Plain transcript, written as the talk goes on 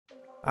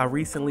I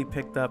recently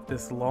picked up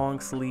this long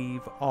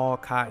sleeve all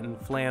cotton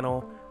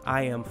flannel.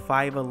 I am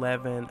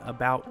 5'11",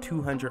 about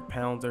 200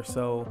 pounds or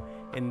so,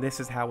 and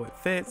this is how it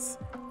fits.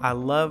 I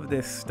love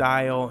this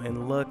style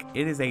and look.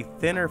 It is a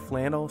thinner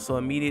flannel, so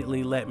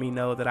immediately let me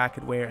know that I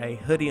could wear a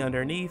hoodie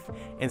underneath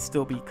and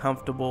still be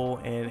comfortable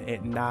and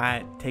it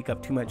not take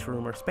up too much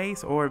room or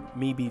space or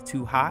me be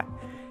too hot.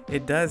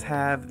 It does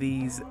have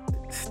these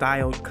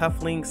styled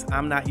cufflinks.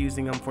 I'm not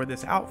using them for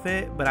this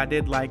outfit, but I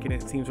did like it.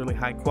 It seems really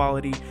high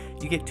quality.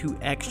 You get 2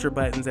 extra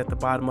buttons at the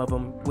bottom of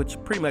them,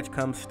 which pretty much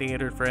comes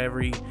standard for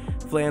every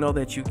flannel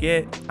that you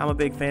get. I'm a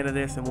big fan of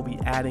this and will be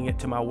adding it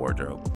to my wardrobe.